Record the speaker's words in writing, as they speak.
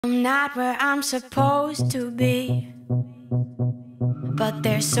I'm not where I'm supposed to be, but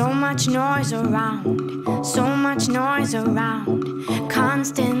there's so much noise around, so much noise around,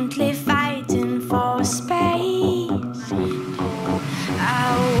 constantly fighting for space.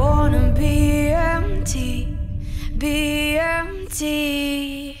 I wanna be empty, be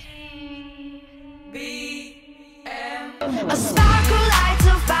empty, be empty. A sparkle lights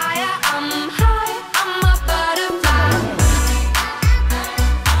a fire, I'm high, I'm a butterfly.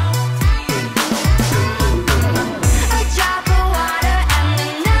 A drop of water and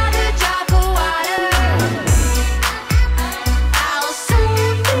another drop of water. I'll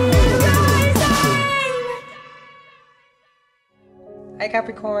soon be rising. Hi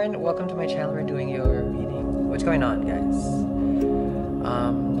Capricorn, welcome to my channel. We're doing your reading. What's going on, guys?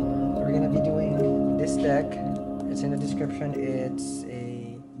 We're gonna be doing this deck. It's in the description. It's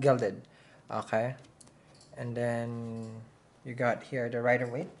a gilded, okay, and then you got here the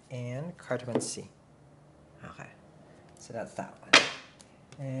Rider-Waite and Cardamom C. Okay, so that's that one.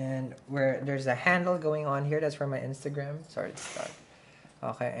 And where there's a handle going on here, that's for my Instagram. Sorry to start.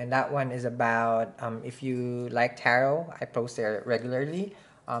 Okay, and that one is about if you like tarot, I post there regularly.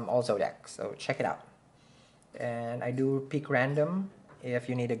 Also deck, so check it out. And I do pick random if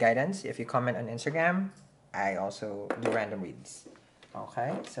you need a guidance. If you comment on Instagram, I also do random reads.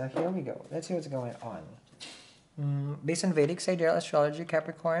 Okay, so here we go. Let's see what's going on. Based on Vedic sidereal astrology,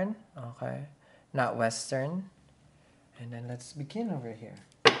 Capricorn. Okay, not Western. And then let's begin over here.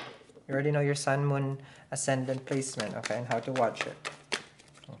 You already know your sun, moon, ascendant placement, okay, and how to watch it.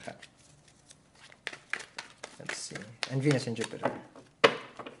 Okay. Let's see. And Venus and Jupiter.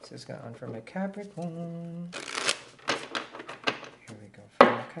 So it's going on for my Capricorn. Here we go for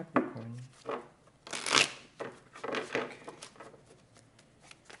my Capricorn. Okay.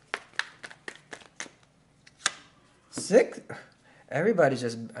 6. Everybody's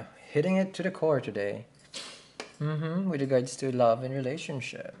just hitting it to the core today. With regards to love and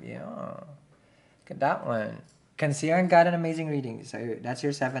relationship. Yeah. Look at that one. Cancerian got an amazing reading. So that's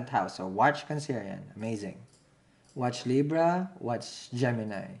your 7th house. So watch Cancerian. Amazing. Watch Libra. Watch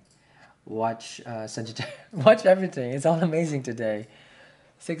Gemini. Watch Sagittarius. Watch everything. It's all amazing today.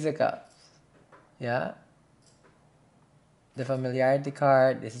 6 of Cups. Yeah. The familiarity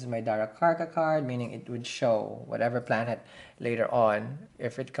card. This is my Darakarka card, meaning it would show whatever planet later on,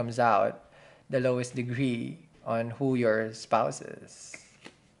 if it comes out, the lowest degree on who your spouse is.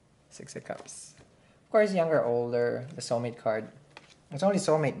 6 of Cups. Of course, younger, older, the soulmate card. It's only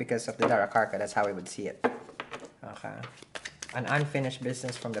soulmate because of the Darakarka. That's how we would see it. Okay. An unfinished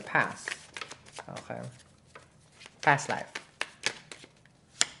business from the past. Okay. Past life.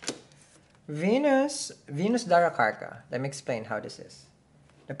 Venus Darakarka. Let me explain how this is.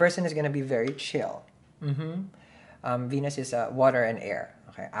 The person is going to be very chill. Venus is water and air.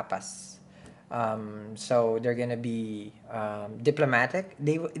 Okay, apas. So they're gonna be diplomatic.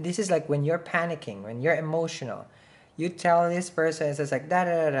 This is like when you're panicking, when you're emotional, you tell this person, it's just like da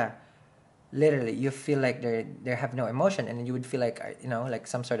da da da. Literally, you feel like they have no emotion, and you would feel like like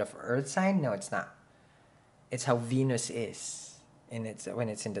some sort of earth sign. No, it's not. It's how Venus is, and it's when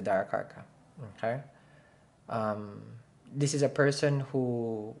it's in the Darakarka. Okay. This is a person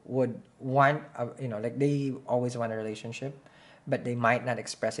who would want like they always want a relationship, but they might not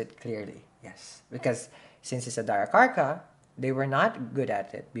express it clearly. Yes, because since it's a Darakarka, they were not good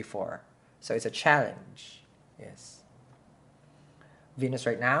at it before. So it's a challenge. Yes. Venus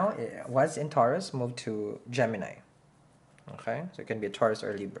right now it was in Taurus, moved to Gemini. Okay, so it can be a Taurus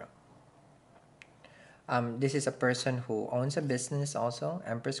or Libra. This is a person who owns a business also,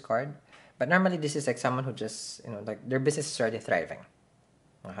 Empress card. But normally this is like someone who just, like their business is already thriving.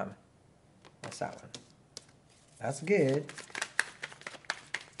 That's that one. That's good.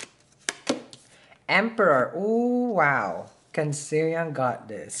 Emperor. Ooh, wow. Cancerian got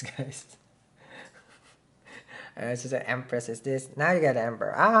this, guys. This is an Empress. Is this? Now you got an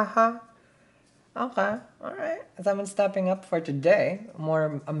Emperor. Okay. Alright. Someone's stepping up for today.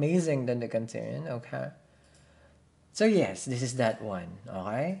 More amazing than the Cancerian. Okay. So yes, this is that one.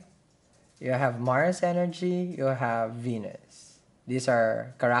 Okay. You have Mars energy. You have Venus. These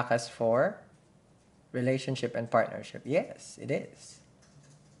are Caracas for relationship and partnership. Yes, it is.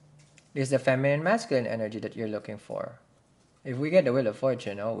 This is the feminine masculine energy that you're looking for. If we get the Wheel of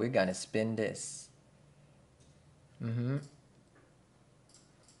Fortune, we're gonna spin this.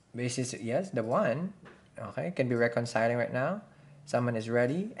 Basis, yes, the one. Okay, can be reconciling right now. Someone is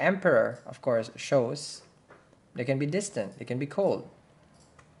ready. Emperor, of course, shows they can be distant. They can be cold.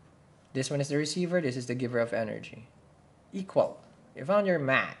 This one is the receiver. This is the giver of energy. Equal. You found your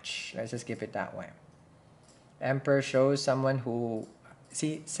match. Let's just keep it that way. Emperor shows someone who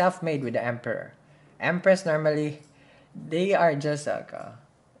see, self-made with the Emperor. Empress normally, they are just like,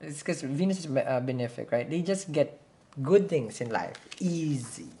 it's because Venus is benefic, right? They just get good things in life.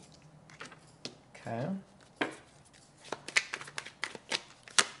 Easy. Okay.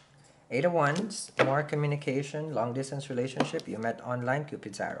 Eight of Wands, more communication, long distance relationship. You met online,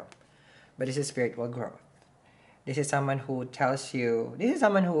 Cupid's arrow. But this is spiritual growth. This is someone who tells you, this is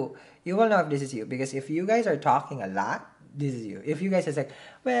someone who, you will know if this is you. Because if you guys are talking a lot, this is you. If you guys is like,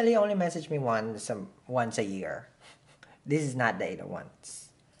 well, he only messaged me once a year. This is not the Eight of Wands.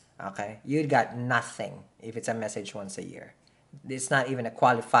 Okay? You got nothing if it's a message once a year. It's not even a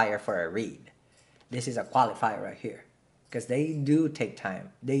qualifier for a read. This is a qualifier right here. Because they do take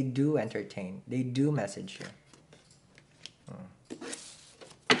time. They do entertain. They do message you.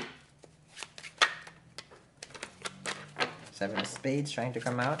 Seven of Spades trying to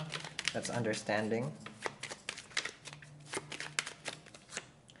come out. That's understanding.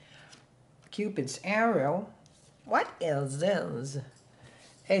 Cupid's arrow. What is this?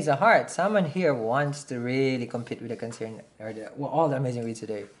 Ace of Hearts. Someone here wants to really compete with the concern or all the amazing reads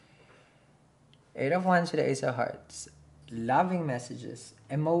today. Eight of Wands with the Ace of Hearts. Loving messages,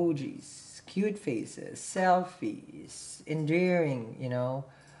 emojis, cute faces, selfies, endearing, you know,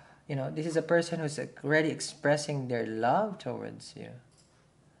 this is a person who's already expressing their love towards you.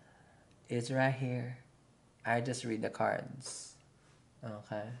 It's right here. I just read the cards.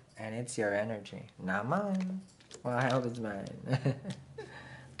 Okay. And it's your energy. Not mine. Well, I hope it's mine.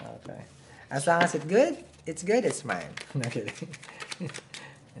 Okay. As long as it's good, it's mine. No kidding.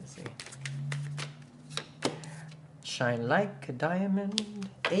 Let's see. Shine like a diamond.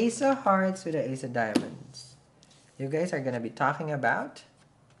 Ace of Hearts with the Ace of Diamonds. You guys are going to be talking about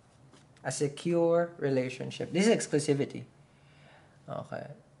a secure relationship. This is exclusivity. Okay.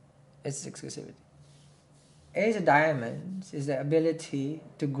 It's exclusivity. Ace of Diamonds is the ability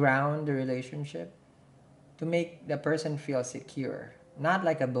to ground the relationship, to make the person feel secure. Not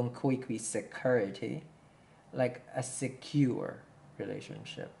like a bumquicqui security, like a secure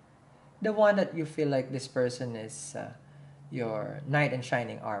relationship. The one that you feel like this person is your knight in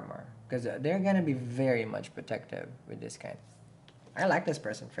shining armor. Because they're going to be very much protective with this kind. I like this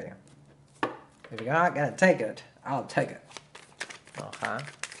person for you. If you're not going to take it, I'll take it. Okay.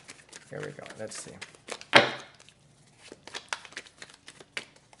 Here we go. Let's see.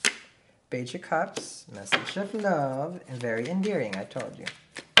 Page of Cups, message of love, and very endearing, I told you.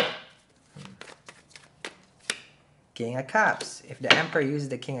 King of Cups. If the Emperor uses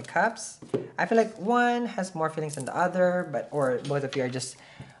the King of Cups, I feel like one has more feelings than the other, or both of you are just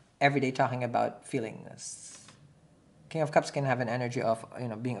everyday talking about feelings. King of Cups can have an energy of,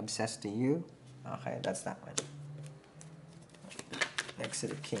 being obsessed to you. Okay, that's that one. Next to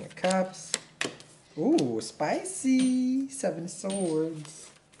the King of Cups. Ooh, spicy. Seven Swords.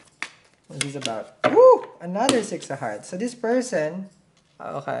 What is this about? Ooh, another Six of Hearts. So this person,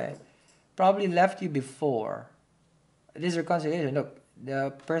 okay, probably left you before. This is reconciliation. Look,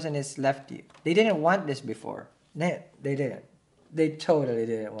 the person is left you. They didn't want this before. They didn't. They totally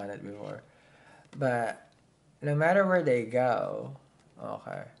didn't want it before. But no matter where they go,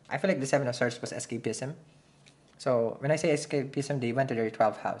 okay. I feel like the Seven of Swords was escapism. So when I say escapism, they went to their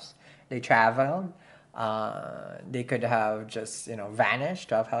 12th house. They traveled. They could have just, vanished.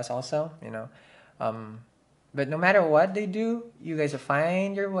 12th house also, But no matter what they do, you guys will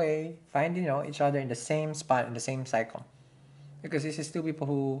find your way, find, each other in the same spot, in the same cycle. Because this is two people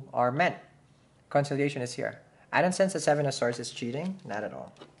who are meant. Conciliation is here. I don't sense the Seven of Swords is cheating. Not at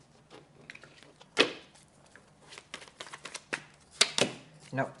all.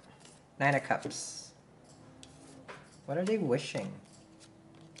 No. Nine of Cups. What are they wishing?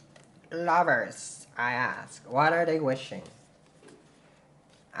 Lovers, I ask. What are they wishing?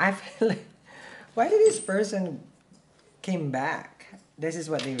 I feel like, why did this person came back? This is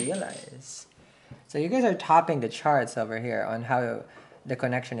what they realize. So you guys are topping the charts over here on how the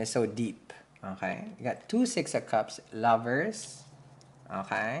connection is so deep. Okay, you got two Six of Cups, lovers.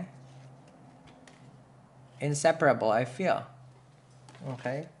 Okay, inseparable, I feel.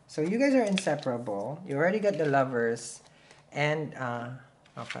 Okay, so you guys are inseparable. You already got the lovers, and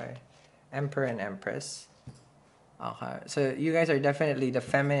okay, Emperor and Empress. Okay, so you guys are definitely the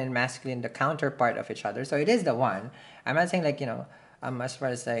feminine, masculine, the counterpart of each other. So it is the one. I'm not saying like, as far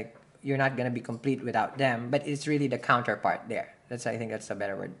as like, you're not going to be complete without them, but it's really the counterpart there. I think that's a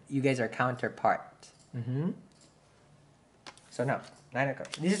better word. You guys are counterpart. So no, Nine of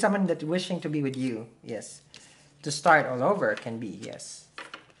Cups. This is someone that's wishing to be with you. Yes. To start all over can be, yes.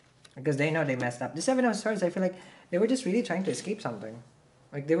 Because they know they messed up. The Seven of Swords, I feel like they were just really trying to escape something.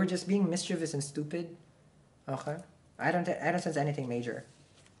 Like they were just being mischievous and stupid. Okay. I don't sense anything major.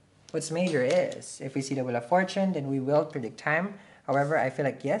 What's major is, if we see the Wheel of Fortune, then we will predict time. However, I feel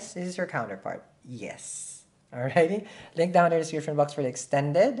like, yes, this is your counterpart. Yes. Alrighty. Link down in the description box for the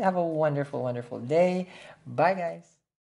extended. Have a wonderful, wonderful day. Bye, guys.